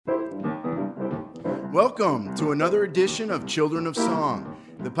Welcome to another edition of Children of Song,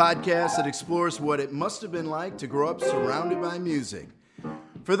 the podcast that explores what it must have been like to grow up surrounded by music.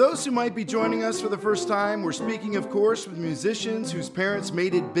 For those who might be joining us for the first time, we're speaking, of course, with musicians whose parents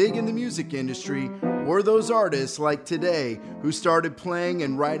made it big in the music industry, or those artists like today who started playing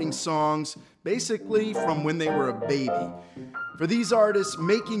and writing songs basically from when they were a baby. For these artists,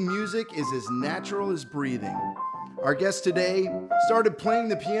 making music is as natural as breathing. Our guest today started playing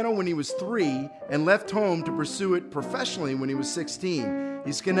the piano when he was 3 and left home to pursue it professionally when he was 16.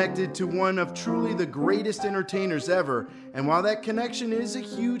 He's connected to one of truly the greatest entertainers ever, and while that connection is a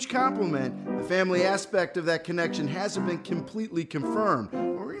huge compliment, the family aspect of that connection hasn't been completely confirmed.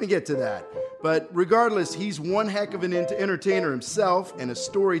 We're going to get to that. But regardless, he's one heck of an entertainer himself and a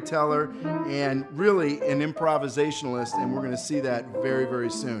storyteller and really an improvisationalist, and we're going to see that very, very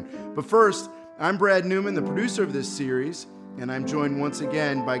soon. But first, I'm Brad Newman, the producer of this series, and I'm joined once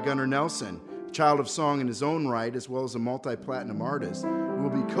again by Gunnar Nelson, a child of song in his own right, as well as a multi-platinum artist, who will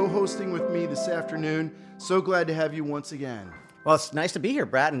be co-hosting with me this afternoon. So glad to have you once again. Well, it's nice to be here,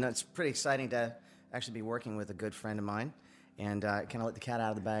 Brad, and it's pretty exciting to actually be working with a good friend of mine. And can I let the cat out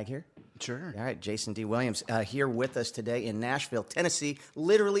of the bag here? Sure. All right, Jason D. Williams here with us today in Nashville, Tennessee,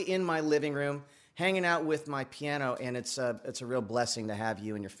 literally in my living room, hanging out with my piano, and it's a real blessing to have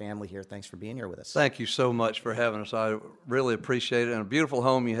you and your family here. Thanks for being here with us. Thank you so much for having us. I really appreciate it, and a beautiful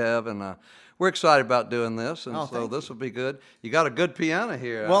home you have, and we're excited about doing this, and so this will be good. You got a good piano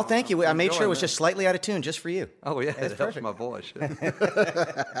here. Well, thank you. I made sure it was just slightly out of tune just for you. Oh, yeah, it helps my voice. It'd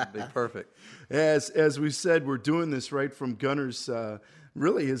be perfect. As we said, we're doing this right from Gunnar's,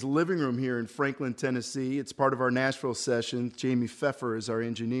 really his living room here in Franklin, Tennessee. It's part of our Nashville session. Jamie Pfeffer is our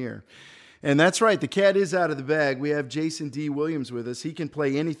engineer. And that's right, the cat is out of the bag. We have Jason D. Williams with us. He can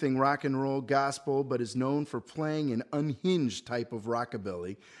play anything rock and roll, gospel, but is known for playing an unhinged type of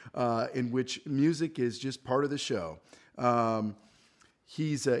rockabilly, in which music is just part of the show.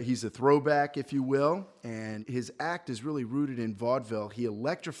 He's a throwback, if you will, and his act is really rooted in vaudeville. He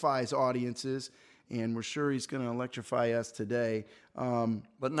electrifies audiences, and we're sure he's going to electrify us today.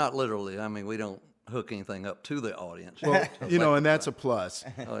 But not literally. I mean, we don't hook anything up to the audience. Well, and that's a plus.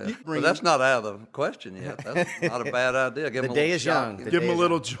 Oh, yeah. But that's not out of the question yet. That's not a bad idea. The day is young. Give him a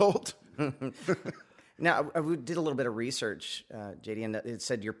little jolt. Now, we did a little bit of research, JD, and it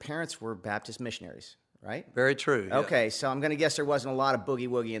said your parents were Baptist missionaries, right? Very true. Yeah. Okay, so I'm going to guess there wasn't a lot of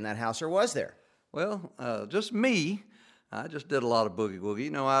boogie-woogie in that house, or was there? Well, just me. I just did a lot of boogie-woogie.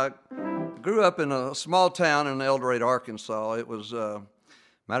 You know, I grew up in a small town in El Dorado, Arkansas. It was...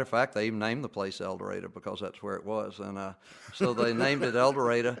 matter of fact, they even named the place El Dorado because that's where it was. And so they named it El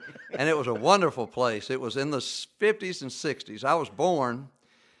Dorado. And it was a wonderful place. It was in the 50s and 60s. I was born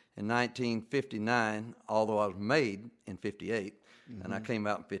in 1959, although I was made in 58. Mm-hmm. And I came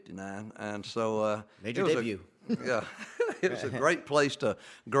out in 59. And so... Major debut. Yeah. It was a great place to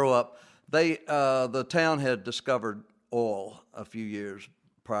grow up. The town had discovered oil a few years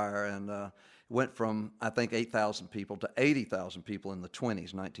prior, and... went from, I think, 8,000 people to 80,000 people in the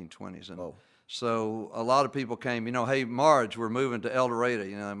 1920s. And so a lot of people came, hey, Marge, we're moving to El Dorado.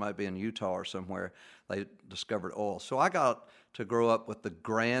 They might be in Utah or somewhere. They discovered oil. So I got to grow up with the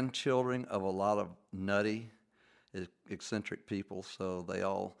grandchildren of a lot of nutty, eccentric people. So they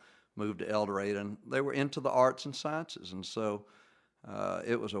all moved to El Dorado, and they were into the arts and sciences. And so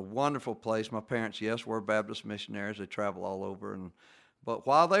it was a wonderful place. My parents, yes, were Baptist missionaries. They traveled all over, but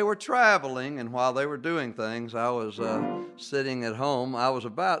while they were traveling and while they were doing things, I was sitting at home. I was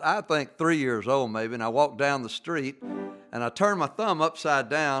about, I think, 3 years old maybe, and I walked down the street, and I turned my thumb upside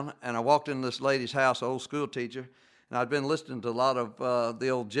down, and I walked into this lady's house, an old school teacher, and I'd been listening to a lot of the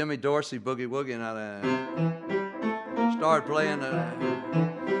old Jimmy Dorsey boogie-woogie, and I started playing.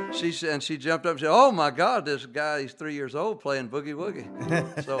 She jumped up and said, "Oh, my God, this guy, he's 3 years old playing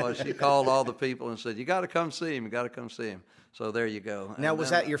boogie-woogie." So she called all the people and said, "You got to come see him. You got to come see him." So there you go. Now, was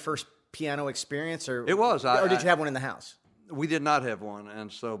that your first piano experience? Or it was. Or did you have one in the house? We did not have one. And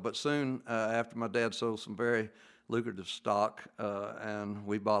so, but soon after my dad sold some very lucrative stock, and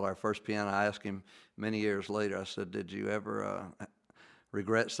we bought our first piano, I asked him many years later, I said, "Did you ever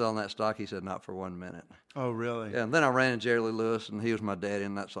regret selling that stock?" He said, "Not for 1 minute." Oh, really? Yeah, and then I ran into Jerry Lee Lewis, and he was my daddy,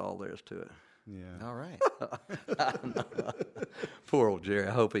 and that's all there is to it. Yeah. All right. Poor old Jerry.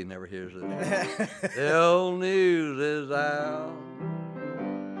 I hope he never hears it. The old news is out.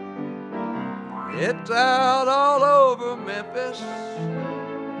 It's out all over Memphis.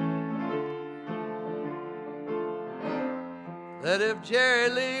 That if Jerry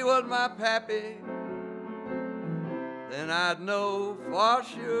Lee was my pappy, then I'd know for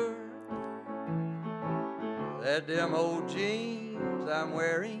sure that them old jeans I'm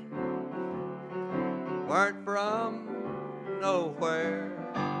wearing weren't from nowhere.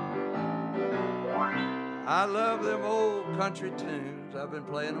 I love them old country tunes. I've been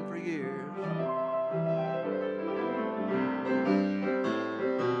playing them for years.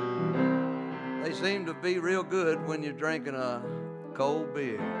 They seem to be real good when you're drinking a cold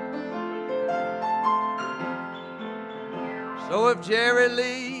beer. So if Jerry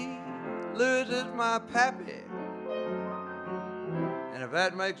Lee loses my pappy, and if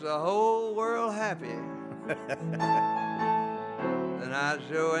that makes the whole world happy, then I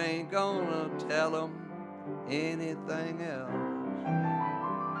sure ain't gonna tell them anything else.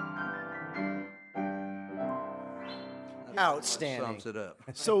 Outstanding. Sums it up.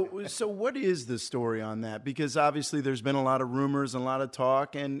 So what is the story on that? Because obviously there's been a lot of rumors and a lot of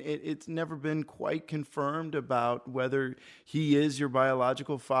talk, and it's never been quite confirmed about whether he is your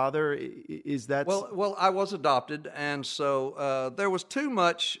biological father. Is that Well, I was adopted, and so there was too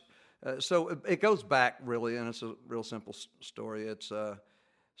much. So it goes back really, and it's a real simple story. It's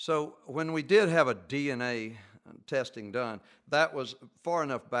so when we did have a DNA testing done, that was far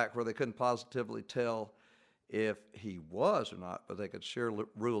enough back where they couldn't positively tell if he was or not, but they could sure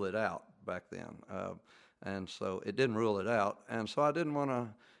rule it out back then. And so it didn't rule it out. And so I didn't want to,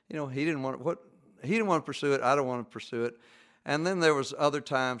 he didn't want to pursue it. I don't want to pursue it. And then there was other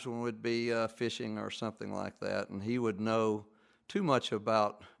times when we'd be fishing or something like that, and he would know too much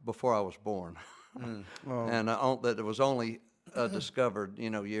about before I was born. And that it was only discovered,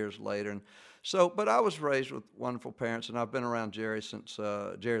 years later. And so, but I was raised with wonderful parents, and I've been around Jerry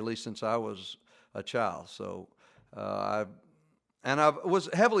Lee since I was a child. So I was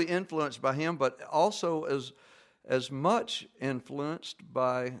heavily influenced by him, but also as much influenced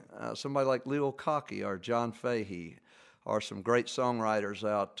by somebody like Leo Cocky or John Fahey, or some great songwriters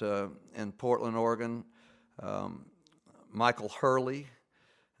out in Portland, Oregon, Michael Hurley,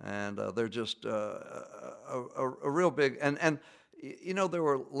 and they're just a real big, and there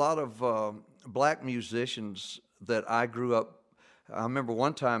were a lot of black musicians that I grew up. I remember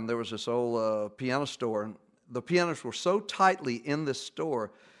one time there was this old piano store, and the pianos were so tightly in this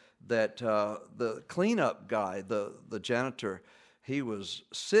store that the cleanup guy, the janitor, he was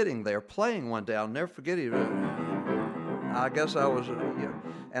sitting there playing one day. I'll never forget it. I guess I was,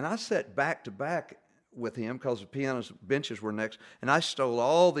 and I sat back to back with him because the piano benches were next, and I stole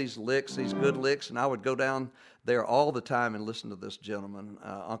all these licks, these good licks, and I would go down there all the time and listen to this gentleman,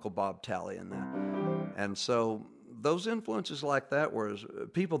 Uncle Bob Talley, and so those influences like that were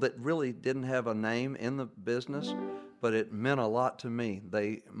people that really didn't have a name in the business, but it meant a lot to me.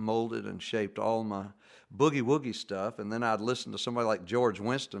 They molded and shaped all my boogie woogie stuff, and then I'd listen to somebody like George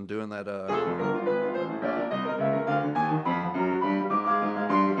Winston doing that.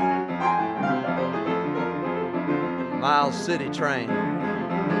 Miles City Train.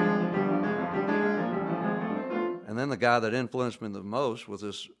 And then the guy that influenced me the most was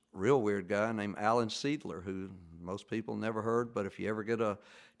this real weird guy named Alan Seidler, who most people never heard, but if you ever get a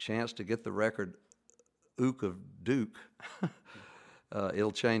chance to get the record Ook of Duke,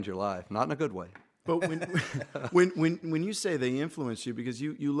 it'll change your life. Not in a good way. But when you say they influence you, because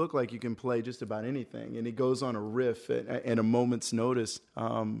you look like you can play just about anything, and it goes on a riff at a moment's notice.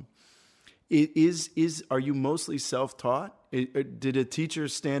 Are you mostly self-taught? Did a teacher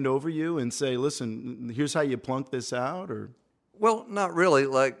stand over you and say, "Listen, here's how you plunk this out"? Or well, not really.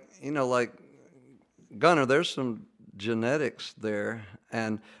 Like Gunnar, there's some genetics there,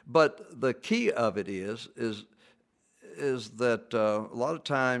 but the key of it is that a lot of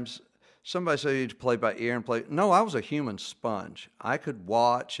times somebody says you play by ear and play. No, I was a human sponge. I could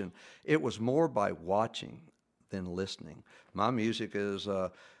watch, and it was more by watching than listening. My music is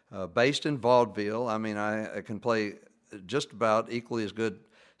based in vaudeville. I mean, I can play just about equally as good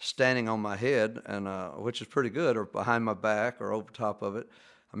standing on my head, and which is pretty good, or behind my back, or over top of it.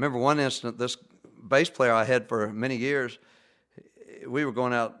 I remember one incident, this bass player I had for many years, we were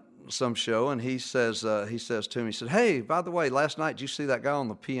going out some show, and he says to me, he said, "Hey, by the way, last night, did you see that guy on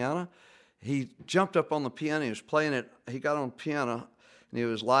the piano? He jumped up on the piano, he was playing it, he got on the piano, and he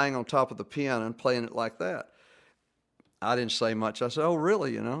was lying on top of the piano and playing it like that." I didn't say much. I said, "Oh,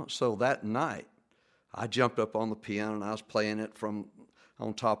 really?" So that night, I jumped up on the piano, and I was playing it from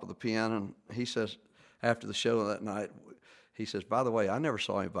on top of the piano, and he says, after the show that night, he says, "By the way, I never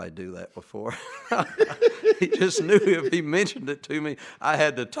saw anybody do that before." He just knew if he mentioned it to me, I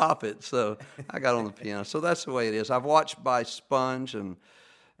had to top it. So I got on the piano. So that's the way it is. I've watched by sponge and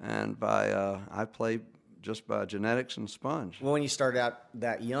by I play just by genetics and sponge. Well, when you started out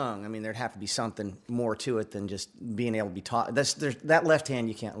that young, I mean, there'd have to be something more to it than just being able to be taught. That left hand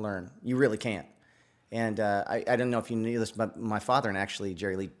you can't learn. You really can't. And I don't know if you knew this, but my father and actually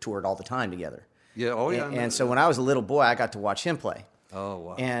Jerry Lee toured all the time together. Yeah, oh yeah. And so when I was a little boy, I got to watch him play. Oh,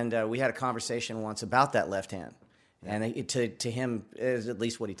 wow. And we had a conversation once about that left hand. And to him, is at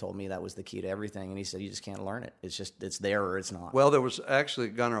least what he told me, that was the key to everything. And he said, you just can't learn it. It's there or it's not. Well, there was actually,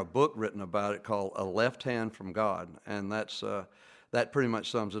 Gunnar, a book written about it called A Left Hand from God, and that pretty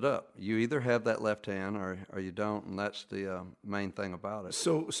much sums it up. You either have that left hand or you don't, and that's the main thing about it.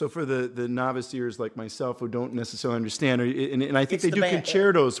 So for the novice ears like myself who don't necessarily understand, and I think It's they the do band.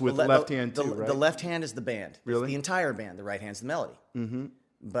 concertos with the left hand the, too, right? The left hand is the band. Really? It's the entire band. The right hand's the melody. Mm-hmm.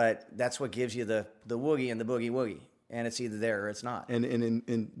 But that's what gives you the woogie and the boogie woogie. And it's either there or it's not.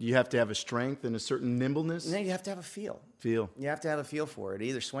 And you have to have a strength and a certain nimbleness. And then you have to have a feel. Feel. You have to have a feel for it. It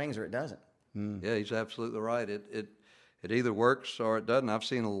either swings or it doesn't. Yeah, he's absolutely right. It either works or it doesn't. I've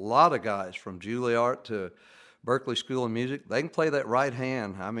seen a lot of guys from Juilliard to Berklee School of Music. They can play that right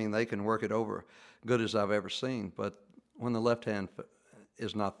hand. I mean, they can work it over good as I've ever seen. But when the left hand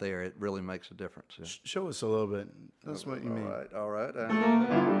is not there, it really makes a difference. Yeah. Show us a little bit. That's what you mean. All right.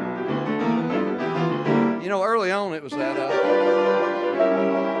 You know, early on it was that.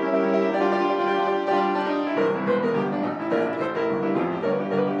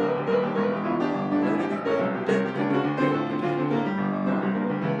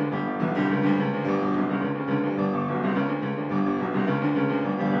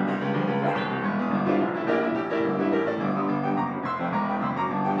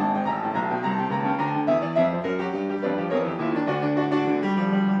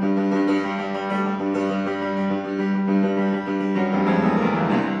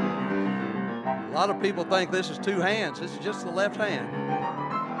 A lot of people think this is two hands. This is just the left hand.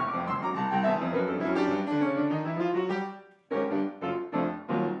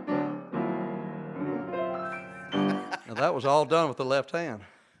 Now that was all done with the left hand.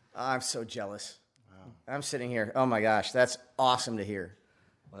 I'm so jealous. Wow. I'm sitting here. Oh, my gosh. That's awesome to hear.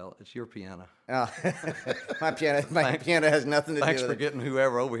 Well, it's your piano. Oh, my piano has nothing to do with it. Thanks for getting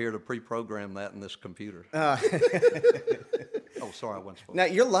whoever over here to pre-program that in this computer. Oh, sorry, I wasn't supposed to. Now,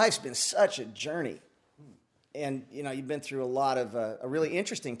 your life's been such a journey. And, you know, you've been through a lot of really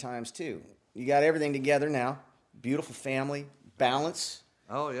interesting times, too. You got everything together now. Beautiful family, balance.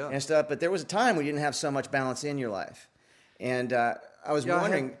 Oh, yeah. And stuff. But there was a time when you didn't have so much balance in your life. And I was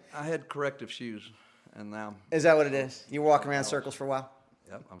wondering. I had corrective shoes, and now. Is that what it is? You were walking around in circles for a while?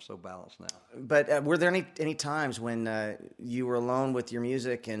 Yep, I'm so balanced now. But were there any times when you were alone with your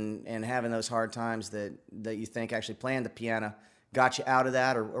music and having those hard times that you think actually playing the piano got you out of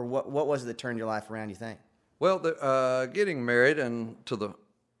that? Or what was it that turned your life around, you think? Well, getting married and to the,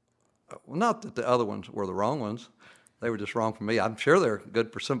 not that the other ones were the wrong ones. They were just wrong for me. I'm sure they're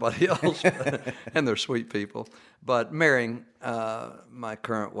good for somebody else, and they're sweet people. But marrying my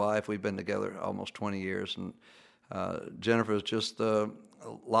current wife, we've been together almost 20 years, and Jennifer is just the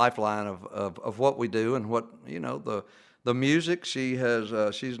lifeline of what we do and what, you know, the music. She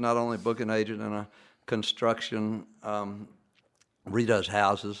has, she's not only a booking agent and a construction, redoes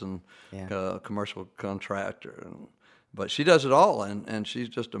houses and commercial contractor, but she does it all, and she's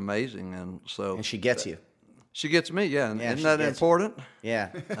just amazing. And so, and she gets you. She gets me, yeah. Isn't that important? Yeah.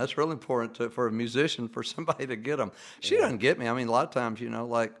 That's really important for a musician, for somebody to get them. She doesn't get me. I mean, a lot of times, you know,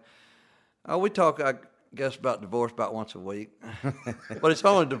 like, we talk, I guess, about divorce about once a week. But it's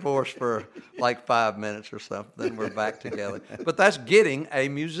only divorce for like 5 minutes or something. Then we're back together. But that's getting a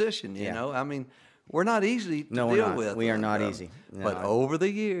musician, you know. I mean, we're not easy to deal with. We are not easy. No, but over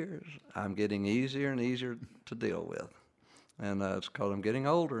the years, I'm getting easier and easier to deal with. And it's because I'm getting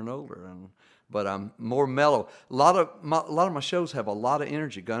older and older. But I'm more mellow. A lot of my shows have a lot of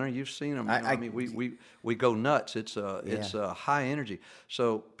energy. Gunnar, you've seen them. I mean, we go nuts. It's high energy.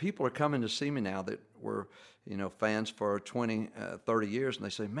 So people are coming to see me now that were, you know, fans for 20, 30 years, and they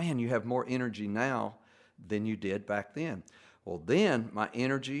say, "Man, you have more energy now than you did back then." Well, then my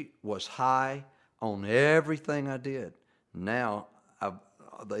energy was high on everything I did. Now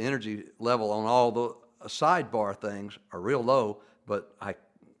the energy level on all the sidebar things are real low, but I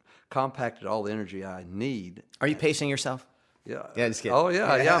compacted all the energy I need. Are you pacing yourself? Yeah. Yeah, just kidding. Oh,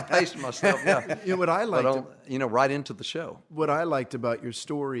 yeah, I'm pacing myself, yeah. You know, what I liked... right into the show. What I liked about your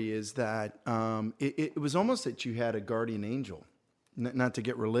story is that it was almost that you had a guardian angel. Not to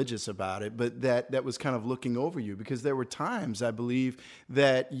get religious about it, but that was kind of looking over you, because there were times, I believe,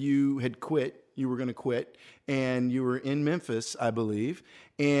 that you had quit. You were going to quit, and you were in Memphis, I believe,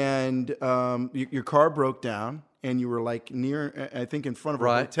 and your car broke down, and you were like near, I think, in front of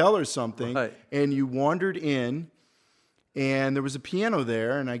a hotel or something, and you wandered in, and there was a piano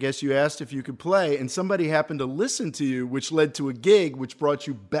there, and I guess you asked if you could play, and somebody happened to listen to you, which led to a gig, which brought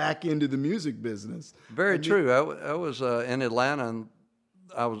you back into the music business. Very true. I was in Atlanta, and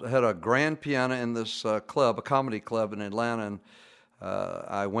had a grand piano in this club, a comedy club in Atlanta, and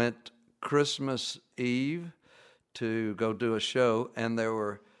I went Christmas Eve to go do a show, and there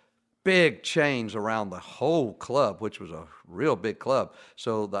were big chains around the whole club, which was a real big club.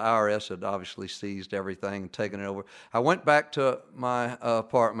 So the IRS had obviously seized everything and taken it over. I went back to my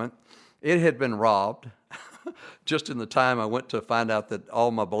apartment. It had been robbed. Just in the time I went to find out that all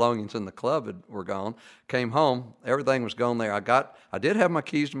my belongings in the club were gone. Came home, everything was gone there. I did have my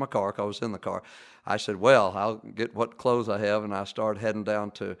keys to my car because I was in the car. I said, well, I'll get what clothes I have, and I started heading down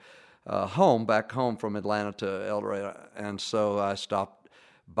to back home from Atlanta to El Dorado. And so I stopped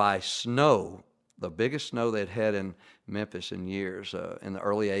by snow, the biggest snow they'd had in Memphis in years, in the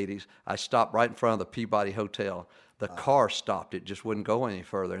early 80s. I stopped right in front of the Peabody Hotel. The car stopped. It just wouldn't go any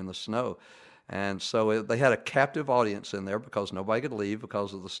further in the snow. And so they had a captive audience in there because nobody could leave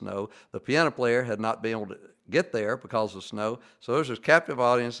because of the snow. The piano player had not been able to get there because of the snow. So there was this captive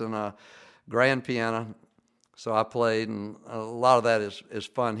audience and a grand piano. So I played, and a lot of that is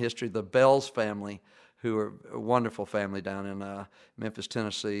fun history. The Bells family, who are a wonderful family down in Memphis,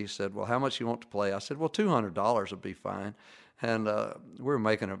 Tennessee, said, well, how much you want to play? I said, well, $200 would be fine. And we were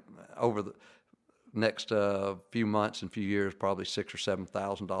making over the next few months and few years, probably $6,000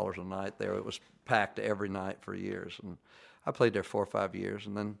 or $7,000 a night there. It was packed every night for years. And I played there 4 or 5 years,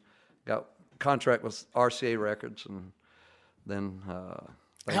 and then got a contract with RCA Records. And then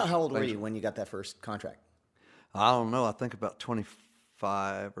How old were you when you got that first contract? I don't know. I think about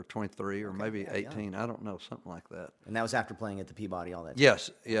 25 or 23 or maybe 18. I don't know, something like that. And that was after playing at the Peabody all that time?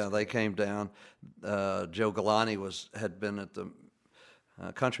 Yes, yeah, they came down. Joe Galante had been at the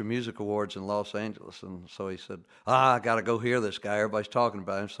Country Music Awards in Los Angeles, and so he said, I got to go hear this guy. Everybody's talking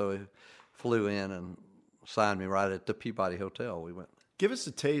about him. So he flew in and signed me right at the Peabody Hotel. We went. Give us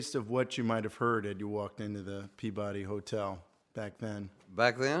a taste of what you might have heard as you walked into the Peabody Hotel back then.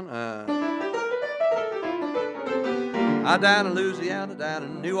 Back then? I down in Louisiana, down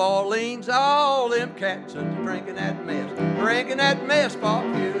in New Orleans, all them cats are drinking that mess, for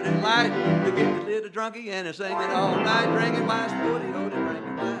cute and light. They get a little drunky and they're singing all night, drinking wine, sporty-o, they're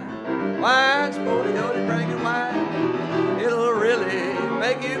drinking wine. Wine, sporty-o, they're drinking wine. It'll really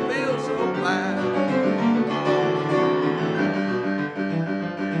make you feel so fine.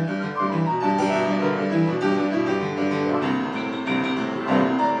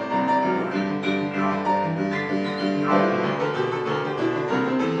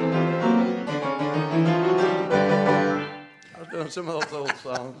 Some of those old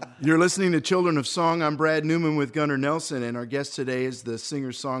songs. You're listening to Children of Song. I'm Brad Newman with Gunnar Nelson, and our guest today is the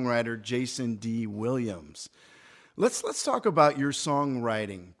singer-songwriter Jason D. Williams. Let's talk about your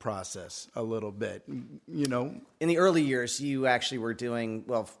songwriting process a little bit. You know, in the early years, you actually were doing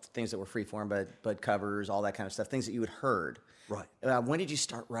things that were freeform, but covers, all that kind of stuff, things that you had heard. Right. When did you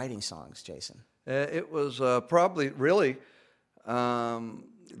start writing songs, Jason? It was probably really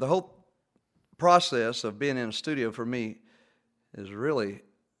the whole process of being in a studio for me is really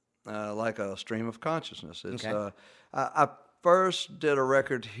like a stream of consciousness. It's, okay. I first did a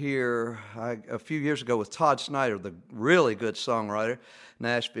record here a few years ago with Todd Snyder, the really good songwriter,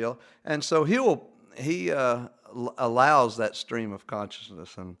 Nashville, and so he allows that stream of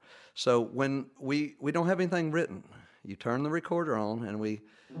consciousness. And so when we don't have anything written, you turn the recorder on and we,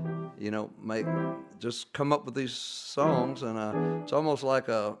 just come up with these songs, and it's almost like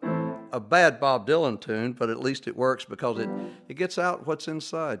a bad Bob Dylan tune, but at least it works because it gets out what's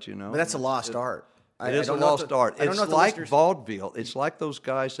inside, But that's a lost art. It is a lost art. It's like vaudeville. It's like those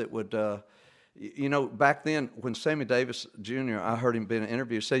guys that would, back then when Sammy Davis Jr., I heard him being in an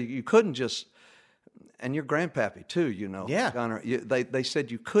interview, say you couldn't just, and your grandpappy too, Yeah. Gunnar, they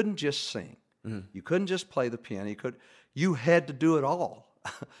said you couldn't just sing. Mm-hmm. You couldn't just play the piano. You had to do it all.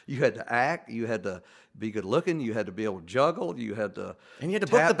 You had to act. You had to be good looking. You had to be able to juggle. You had to you had to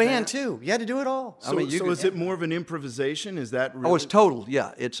book the band too. You had to do it all. So is it more of an improvisation? Is that really? Oh, it's total.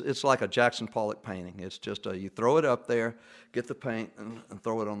 Yeah, it's like a Jackson Pollock painting. It's just you throw it up there, get the paint, and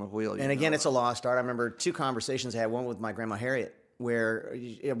throw it on the wheel. And again, it's a lost art. I remember 2 conversations I had. One with my grandma Harriet, where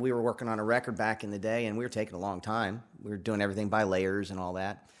we were working on a record back in the day, and we were taking a long time. We were doing everything by layers and all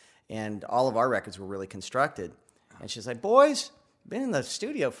that, and all of our records were really constructed. And she's like, "Boys, been in the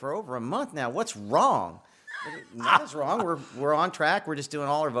studio for over a month now. What's wrong?" Nothing's wrong. We're on track. We're just doing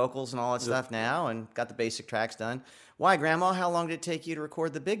all our vocals and all that stuff now, and got the basic tracks done. Why, Grandma? How long did it take you to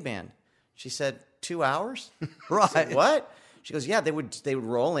record the big band? She said 2 hours. Right. I said, what? She goes, yeah. They would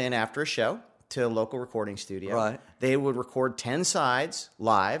roll in after a show to a local recording studio. Right. They would record 10 sides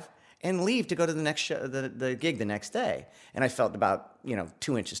live and leave to go to the next show, the gig the next day. And I felt about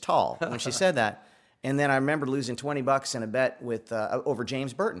 2 inches tall when she said that. And then I remember losing $20 in a bet with over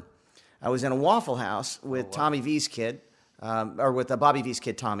James Burton. I was in a Waffle House with Tommy V's kid, or with Bobby V's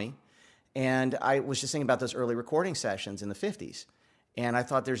kid, Tommy. And I was just thinking about those early recording sessions in the 50s. And I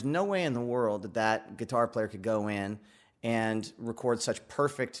thought there's no way in the world that that guitar player could go in and record such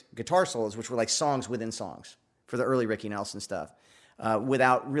perfect guitar solos, which were like songs within songs for the early Ricky Nelson stuff,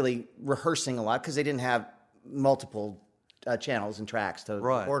 without really rehearsing a lot because they didn't have multiple channels and tracks to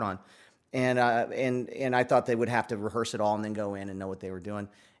record on. And I thought they would have to rehearse it all and then go in and know what they were doing.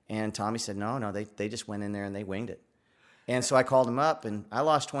 And Tommy said, no, they just went in there and they winged it. And so I called him up, and I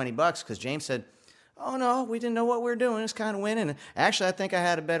lost $20 because James said, oh, no, we didn't know what we were doing. It's kind of winning. And actually, I think I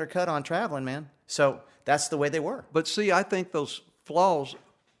had a better cut on Traveling, man. So that's the way they were. But see, I think those flaws,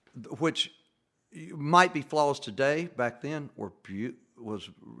 which might be flaws today, back then, it was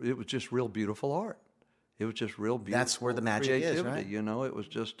just real beautiful art. It was just real beautiful. That's where the magic is, right? You know, it was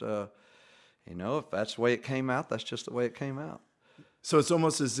just, if that's the way it came out, that's just the way it came out. So it's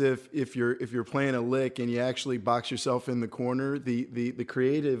almost as if you're playing a lick and you actually box yourself in the corner, the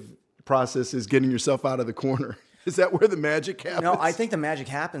creative process is getting yourself out of the corner. Is that where the magic happens? No, I think the magic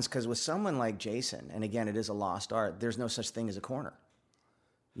happens because with someone like Jason, and again, it is a lost art, there's no such thing as a corner.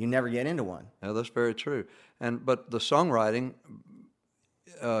 You never get into one. Yeah, that's very true. But the songwriting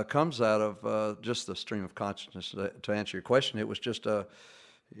comes out of just the stream of consciousness. To answer your question, it was just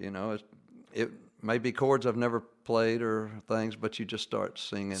it may be chords I've never played or things, but you just start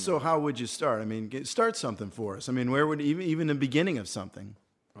singing. So how would you start? I mean, start something for us. I mean, where would even the beginning of something?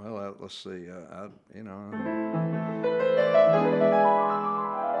 Well, let's see.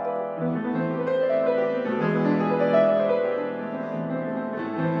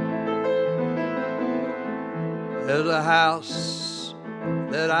 There's a house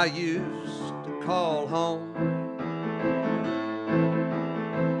that I used to call home.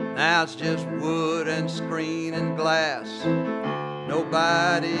 Now it's just wood and screen and glass.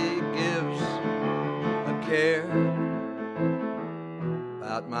 Nobody gives a care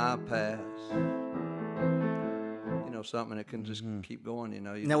about my past. Something that can just keep going.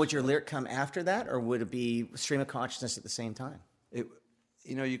 Now, would your lyric come after that, or would it be stream of consciousness at the same time?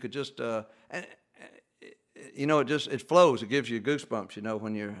 You could just it flows. It gives you goosebumps,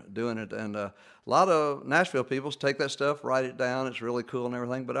 when you're doing it. And a lot of Nashville people take that stuff, write it down. It's really cool and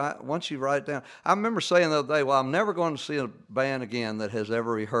everything. But once you write it down, I remember saying the other day, well, I'm never going to see a band again that has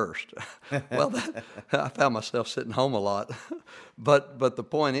ever rehearsed. Well, I found myself sitting home a lot. But the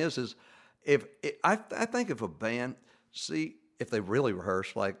point is I think if a band, if they really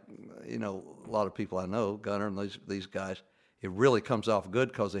rehearse, like, a lot of people I know, Gunnar and these guys, it really comes off good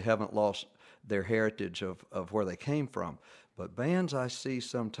because they haven't lost their heritage of where they came from. But bands I see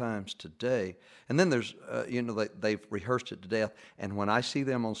sometimes today, and then there's, they've rehearsed it to death, and when I see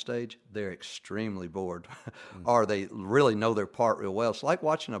them on stage, they're extremely bored, or they really know their part real well. It's like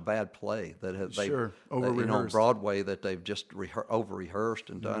watching a bad play that on Broadway that they've just over-rehearsed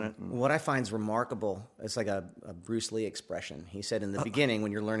and done it. And what I find is remarkable, it's like a Bruce Lee expression. He said in the beginning,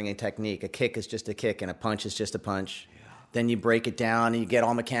 when you're learning a technique, a kick is just a kick and a punch is just a punch. Then you break it down and you get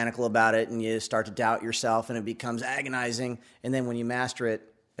all mechanical about it and you start to doubt yourself and it becomes agonizing. And then when you master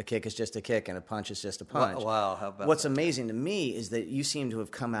it, a kick is just a kick and a punch is just a punch. Wow, how about What's amazing to me is that you seem to have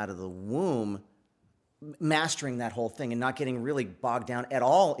come out of the womb mastering that whole thing and not getting really bogged down at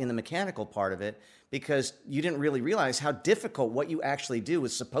all in the mechanical part of it because you didn't really realize how difficult what you actually do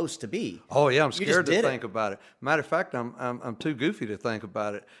is supposed to be. Oh yeah, I'm scared to think about it. Matter of fact, I'm too goofy to think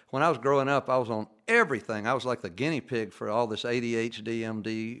about it. When I was growing up, I was on everything. I was like the guinea pig for all this ADHD,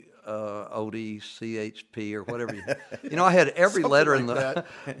 MD, OD, CHP, or whatever. I had every letter in the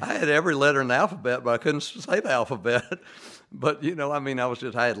I had every letter in the alphabet, but I couldn't say the alphabet. But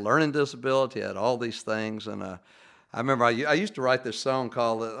I had learning disability, I had all these things, and I remember I used to write this song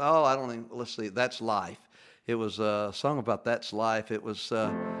called That's Life. It was a song about that's life. It was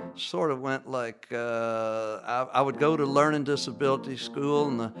sort of went like I would go to learning disability school,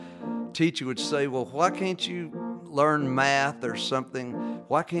 and the teacher would say, well, why can't you learn math or something?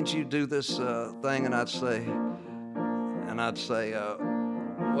 Why can't you do this thing? And I'd say,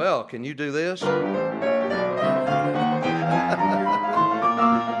 well, can you do this?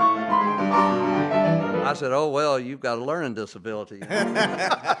 I said, oh, well, you've got a learning disability.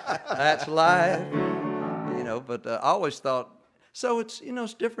 That's life. But I always thought, so it's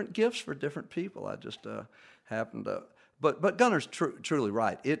different gifts for different people. I just happened to, but Gunnar's truly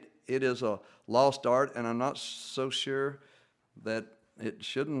right. It is a lost art, and I'm not so sure that it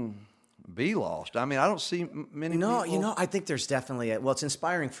shouldn't be lost. I mean, I don't see many people. I think there's definitely it's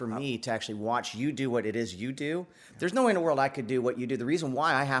inspiring for me to actually watch you do what it is you do. There's no way in the world I could do what you do. The reason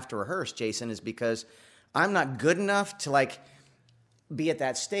why I have to rehearse, Jason, is because I'm not good enough to like be at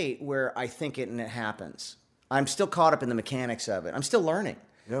that state where I think it and it happens. I'm still caught up in the mechanics of it. I'm still learning.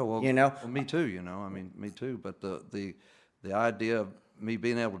 Yeah, well, well, me too. I mean, me too. But the idea of me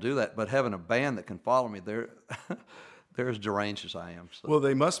being able to do that, but having a band that can follow me, they're as deranged as I am. So. Well,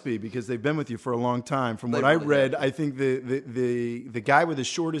 they must be because they've been with you for a long time. From what I read, I think the guy with the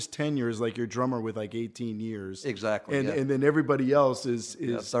shortest tenure is like your drummer with like 18 years. Exactly. And then everybody else is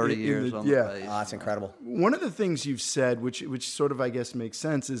 30 years on the bass. Oh, that's incredible. One of the things you've said, which sort of I guess makes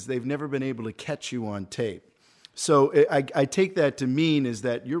sense, is they've never been able to catch you on tape. So I take that to mean is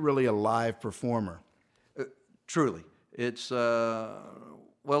that you're really a live performer. Truly. It's,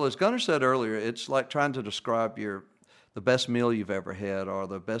 well, as Gunnar said earlier, it's like trying to describe the best meal you've ever had or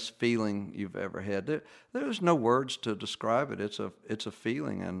the best feeling you've ever had. There's no words to describe it. It's a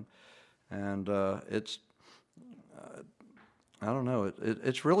feeling, and it's, I don't know,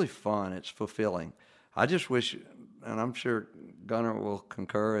 it's really fun. It's fulfilling. I just wish, and I'm sure Gunnar will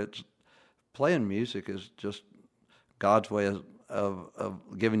concur, playing music is just God's way of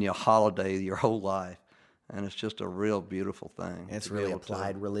giving you a holiday your whole life. And it's just a real beautiful thing. It's really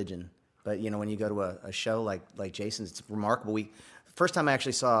applied religion. But, when you go to a show like Jason's, it's remarkable. First time I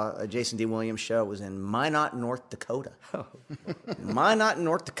actually saw a Jason D. Williams show was in Minot, North Dakota. Oh. Minot,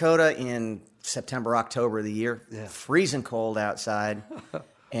 North Dakota in September, October of the year. Yeah. Freezing cold outside.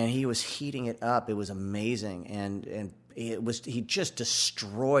 And he was heating it up. It was amazing. And he just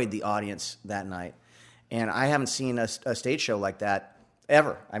destroyed the audience that night. And I haven't seen a stage show like that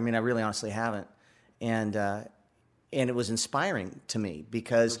ever. I mean, I really honestly haven't. And it was inspiring to me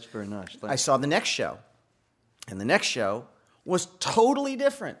because that's very nice. I saw the next show, and the next show was totally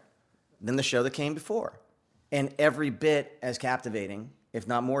different than the show that came before, and every bit as captivating, if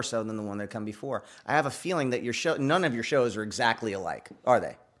not more so, than the one that come before. I have a feeling that none of your shows are exactly alike, are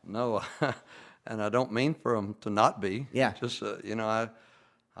they? No, and I don't mean for them to not be. Yeah. Just you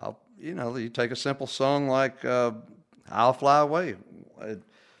take a simple song like "I'll Fly Away."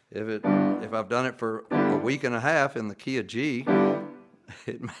 If I've done it for a week and a half in the key of G,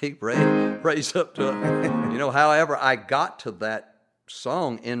 it may raise up to, however I got to that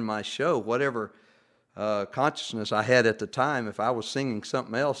song in my show, whatever consciousness I had at the time, if I was singing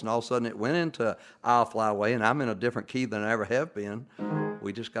something else and all of a sudden it went into I'll Fly Away and I'm in a different key than I ever have been,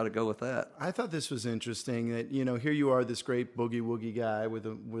 we just got to go with that. I thought this was interesting that, here you are, this great boogie-woogie guy with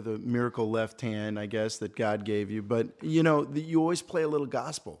a miracle left hand, I guess, that God gave you. But, you always play a little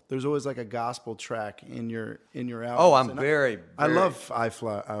gospel. There's always like a gospel track in your albums. Oh, I'm very I love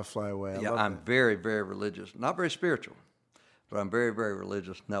I'll Fly Away. I'm very, very religious. Not very spiritual, but I'm very, very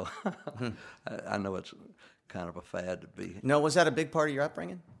religious. No, I know it's kind of a fad to be. No, was that a big part of your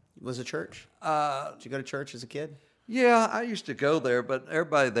upbringing? Was it church? Did you go to church as a kid? Yeah, I used to go there, but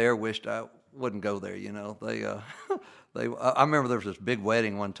everybody there wished I wouldn't go there. I remember there was this big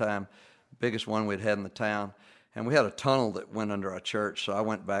wedding one time, biggest one we'd had in the town, and we had a tunnel that went under our church. So I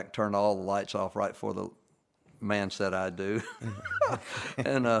went back, turned all the lights off right before the man said I do,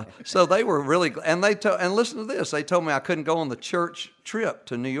 and so they were really. And and listen to this, they told me I couldn't go on the church trip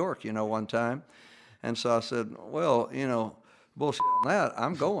to New York, one time, and so I said, well, bullshit on that,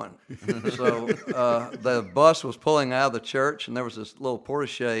 I'm going. So the bus was pulling out of the church, and there was this little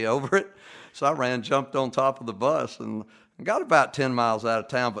Porsche over it. So I ran, jumped on top of the bus, and got about 10 miles out of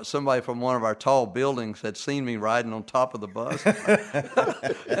town. But somebody from one of our tall buildings had seen me riding on top of the bus.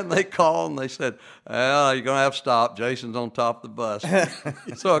 And they called, and they said, well, you're going to have to stop. Jason's on top of the bus.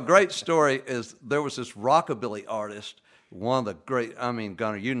 So a great story is there was this rockabilly artist, one of the great,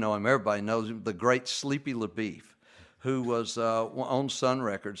 Gunnar, you know him, everybody knows him, the great Sleepy LaBeef, who was on Sun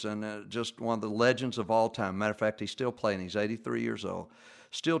Records and just one of the legends of all time. Matter of fact, he's still playing. He's 83 years old,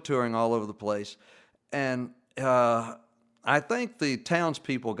 still touring all over the place. And I think the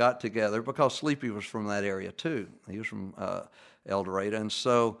townspeople got together because Sleepy was from that area too. He was from El Dorado, and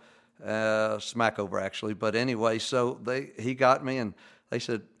so Smackover actually. But anyway, so he got me, and they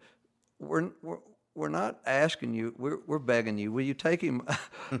said, We're not asking you, we're begging you. Will you take him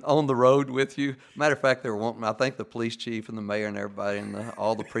on the road with you? Matter of fact, they were wanting, I think the police chief and the mayor and everybody and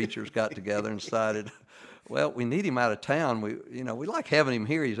all the preachers got together and decided, well, we need him out of town. We like having him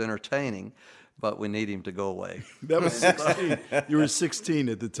here. He's entertaining, but we need him to go away. That was 16. You were 16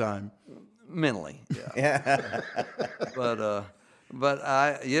 at the time. Mentally, yeah. But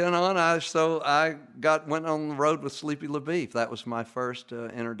I went on the road with Sleepy LaBeef. That was my first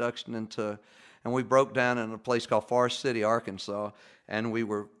introduction into. And we broke down in a place called Forest City, Arkansas, and we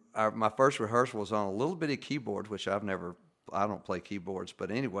were my first rehearsal was on a little bitty keyboard, which I don't play keyboards,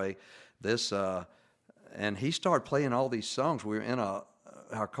 but anyway, and he started playing all these songs. We were in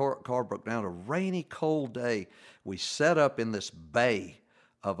our car broke down, a rainy, cold day. We set up in this bay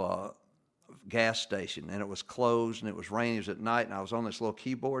of a gas station, and it was closed, and it was raining. It was at night, and I was on this little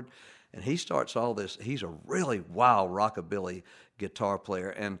keyboard, and he starts all this. He's a really wild rockabilly guitar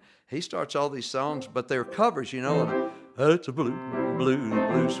player, and he starts all these songs, but they're covers, you know. And, it's a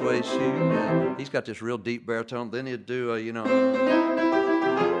blue suede shoe. And he's got this real deep baritone. Then he'd do, and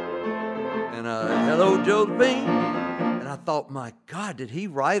hello, Josephine. And I thought, my God, did he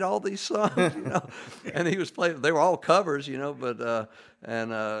write all these songs? You know, and he was playing. They were all covers, you know. But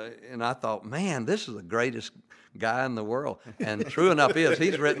and I thought, man, this is the greatest guy in the world. And true enough,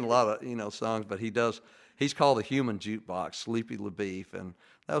 he's written a lot of songs, but he's called the Human Jukebox, Sleepy LaBeef, and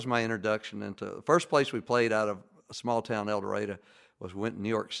that was my introduction into the first place we played out of a small town, El Dorado. Went to New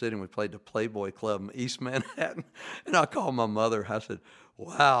York City, and we played the Playboy Club in East Manhattan. And I called my mother. I said,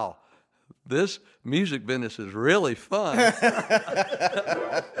 "Wow, this music business is really fun." I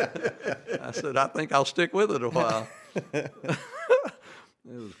said, "I think I'll stick with it a while." It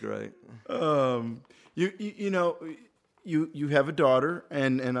was great. You have a daughter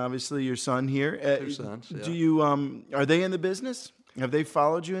and obviously your son here. 2 sons. Yeah. Do you are they in the business? Have they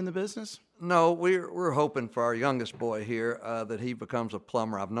followed you in the business? No, we're hoping for our youngest boy here that he becomes a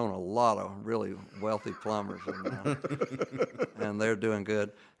plumber. I've known a lot of really wealthy plumbers, and they're doing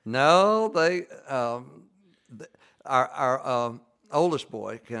good. No, our oldest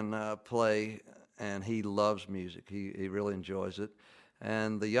boy can play, and he loves music. He really enjoys it,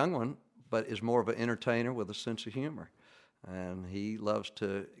 and the young one, but is more of an entertainer with a sense of humor, and he loves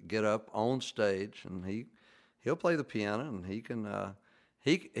to get up on stage, and he'll play the piano, and he can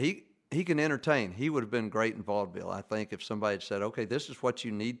entertain. He would have been great in vaudeville. I think if somebody had said, "Okay, this is what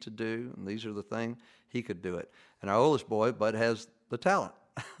you need to do, and these are the things," he could do it. And our oldest boy, Bud, has the talent,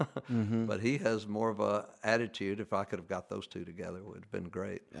 but he has more of a attitude. If I could have got those two together, it would have been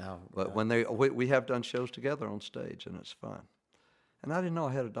great. But when we have done shows together on stage, and it's fun. And I didn't know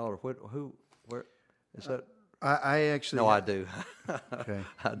I had a daughter. Where is that? I actually. No, I do. Okay.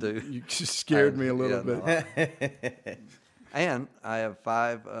 I do. You just scared me a little bit. No. And I have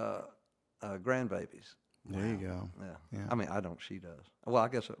 5 grandbabies. There you go. Yeah. I mean, I don't. She does. Well, I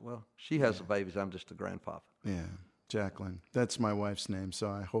guess. She has the babies. I'm just a grandpapa. Yeah, Jacqueline. That's my wife's name, so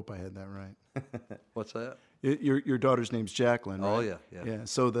I hope I had that right. What's that? Your daughter's name's Jacqueline, right? Oh, yeah. Yeah,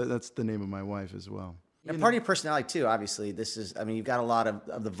 so that's the name of my wife as well. And part of your personality, too, obviously. You've got a lot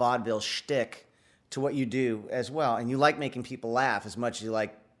of the vaudeville shtick to what you do as well. And you like making people laugh as much as you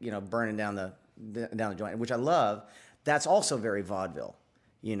like, burning down the joint, which I love. That's also very vaudeville.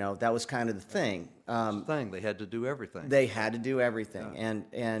 That was kind of the thing. They had to do everything. They had to do everything. Yeah.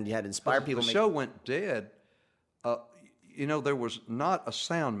 And you had to inspire people. The show went dead. There was not a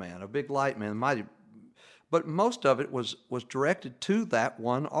sound man, a big light man, but most of it was directed to that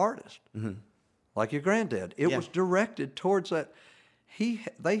one artist. Mm-hmm. Like your granddad. It was directed towards that.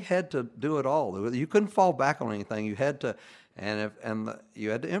 They had to do it all. You couldn't fall back on anything. You had to, you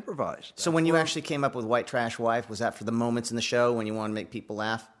had to improvise. So when you actually came up with White Trash Wife, was that for the moments in the show when you wanted to make people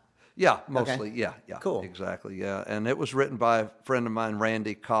laugh? Yeah, mostly. Okay. Yeah. Cool. Exactly. Yeah, and it was written by a friend of mine,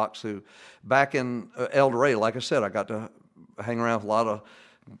 Randy Cox, who back in El Dorado, like I said, I got to hang around with a lot of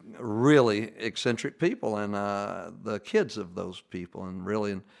really eccentric people and the kids of those people, and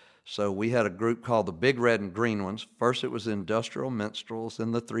really. So we had a group called the Big Red and Green Ones. First it was the Industrial Minstrels,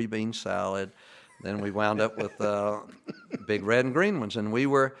 then the 3-bean salad. Then we wound up with Big Red and Green Ones. And we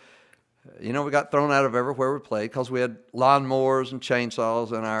were, we got thrown out of everywhere we played because we had lawnmowers and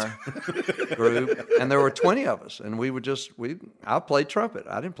chainsaws in our group. And there were 20 of us. And I played trumpet.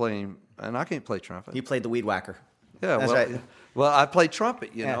 I didn't play any, and I can't play trumpet. You played the weed whacker. Yeah, that's right. Well, I played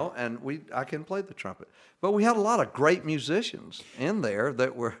trumpet, know, and I can play the trumpet. But we had a lot of great musicians in there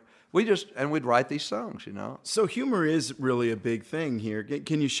that were... we'd write these songs, So humor is really a big thing here.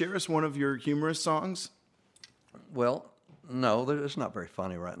 Can you share us one of your humorous songs? Well, no, it's not very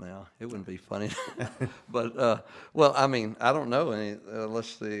funny right now. It wouldn't be funny. But, I don't know any. Let's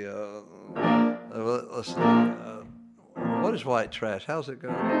see. What is White Trash? How's it go?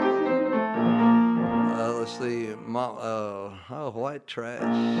 Let's see. White Trash.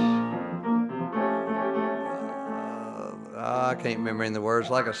 I can't remember any of the words.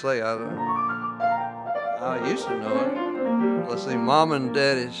 Like I say, I used to know it. Let's see, Mom and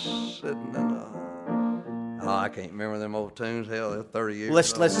Daddy's sitting in I can't remember them old tunes. Hell, they're 30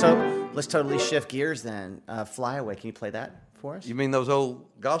 years old. Let's totally shift gears then. Fly Away. Can you play that for us? You mean those old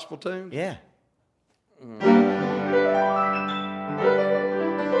gospel tunes? Yeah.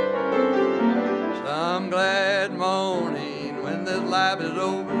 sad morning when this life is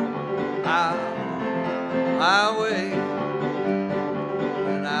over, I'll fly away.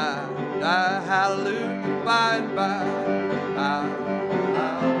 When I die, hallelujah, by and by, I'll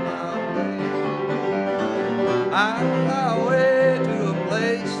fly away. I'll fly away to a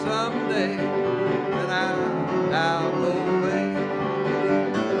place someday when I'll go away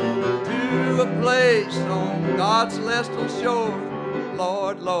to a place on God's celestial shore.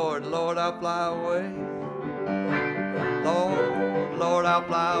 Lord, Lord, Lord, I'll fly away. Lord, Lord, I'll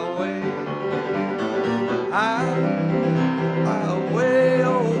fly away. I'll fly away,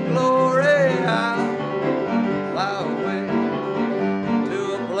 oh glory, I'll fly away to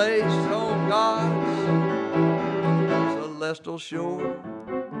a place on God's celestial shore.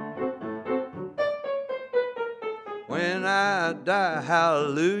 When I die,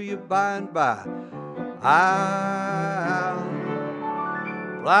 hallelujah, by and by, I'll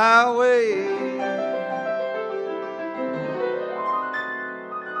fly away.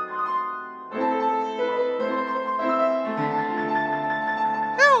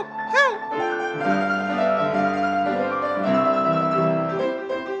 Help, help.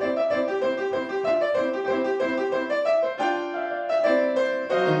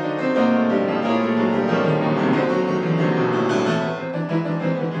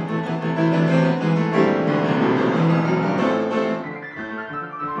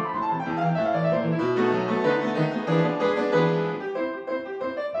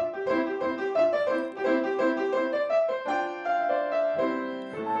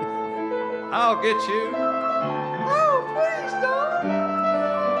 I'll get you. Oh, please don't.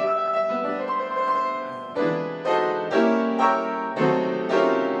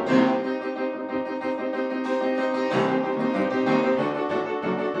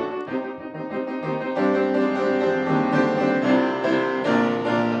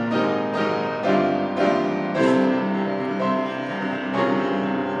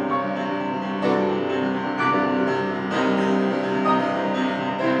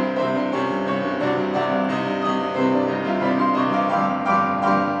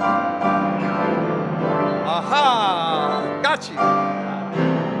 Aha! Got you.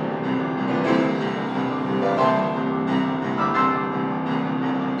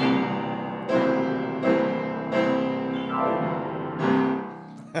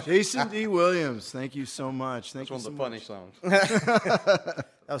 Jason D. Williams, thank you so much. Thank That's you one of the so funny much. songs. That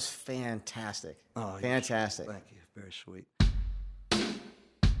was fantastic. Oh, yes. Fantastic. Thank you. Very sweet.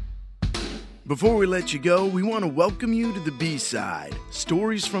 Before we let you go, we want to welcome you to the B-side,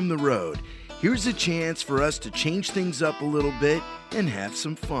 Stories from the Road. Here's a chance for us to change things up a little bit and have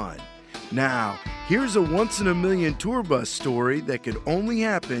some fun. Now, here's a once-in-a-million tour bus story that could only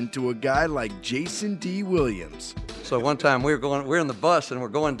happen to a guy like Jason D. Williams. So one time we're in the bus and we're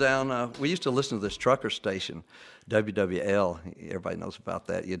going down. We used to listen to this trucker station, WWL. Everybody knows about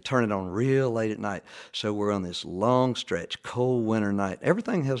that. You'd turn it on real late at night. So we're on this long stretch, cold winter night.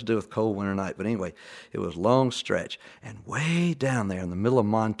 Everything has to do with cold winter night. But anyway, it was long stretch. And way down there in the middle of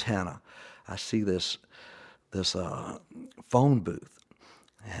Montana, I see this phone booth.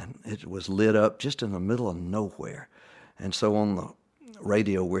 And it was lit up just in the middle of nowhere. And so on the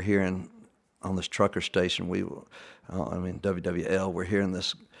radio, we're hearing, on this trucker station, WWL, we're hearing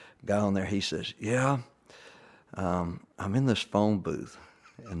this guy on there. He says, yeah, I'm in this phone booth.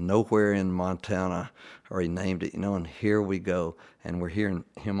 And nowhere in Montana, or he named it, and here we go. And we're hearing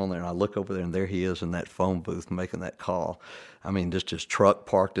him on there. And I look over there, and there he is in that phone booth making that call. Just his truck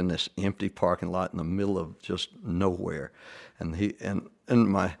parked in this empty parking lot in the middle of just nowhere. And and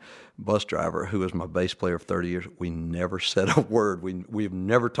my bus driver, who was my bass player for 30 years, we never said a word. We've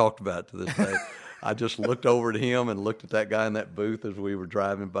never talked about it to this day. I just looked over at him and looked at that guy in that booth as we were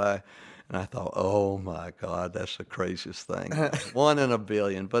driving by, and I thought, oh, my God, that's the craziest thing. 1 in a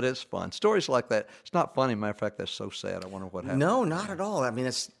billion, but it's fun. Stories like that, it's not funny. Matter of fact, that's so sad. I wonder what happened. No, not at all.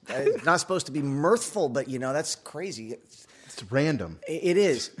 It's not supposed to be mirthful, but, that's crazy. It's random. It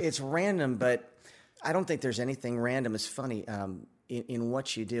is. It's random, but I don't think there's anything random. It's funny. In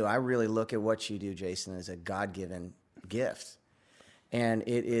what you do, I really look at what you do, Jason, as a God-given gift. And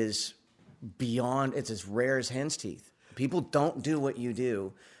it is beyond, it's as rare as hen's teeth. People don't do what you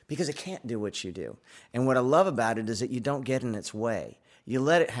do because it can't do what you do. And what I love about it is that you don't get in its way. You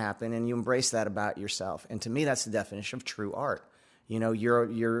let it happen and you embrace that about yourself. And to me, that's the definition of true art.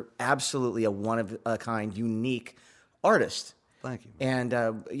 You're absolutely a one-of-a-kind, unique artist. Thank you. And,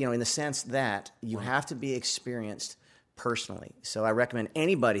 in the sense that you have to be experienced personally. So I recommend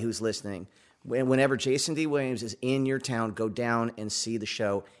anybody who's listening, whenever Jason D. Williams is in your town, go down and see the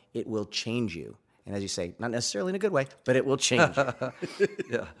show. It will change you. And as you say, not necessarily in a good way, but it will change you.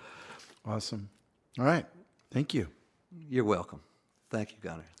 Yeah. Awesome. All right. Thank you. You're welcome. Thank you,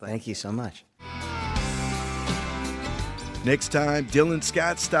 Gunnar. Thank you so much. Next time, Dylan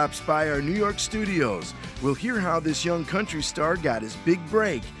Scott stops by our New York studios. We'll hear how this young country star got his big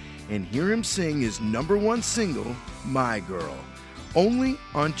break and hear him sing his #1 single, My Girl. Only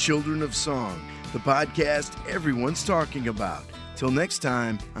on Children of Song, the podcast everyone's talking about. Till next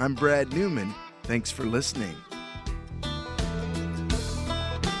time, I'm Brad Newman. Thanks for listening.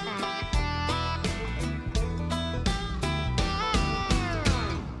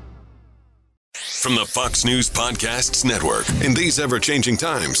 From the Fox News Podcasts Network. In these ever-changing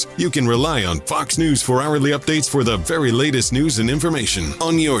times, you can rely on Fox News for hourly updates for the very latest news and information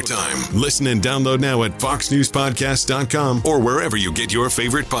on your time. Listen and download now at foxnewspodcast.com or wherever you get your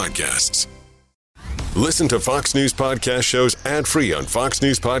favorite podcasts. Listen to Fox News Podcast shows ad-free on Fox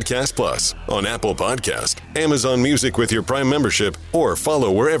News Podcast Plus, on Apple Podcast, Amazon Music with your Prime membership, or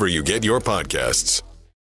follow wherever you get your podcasts.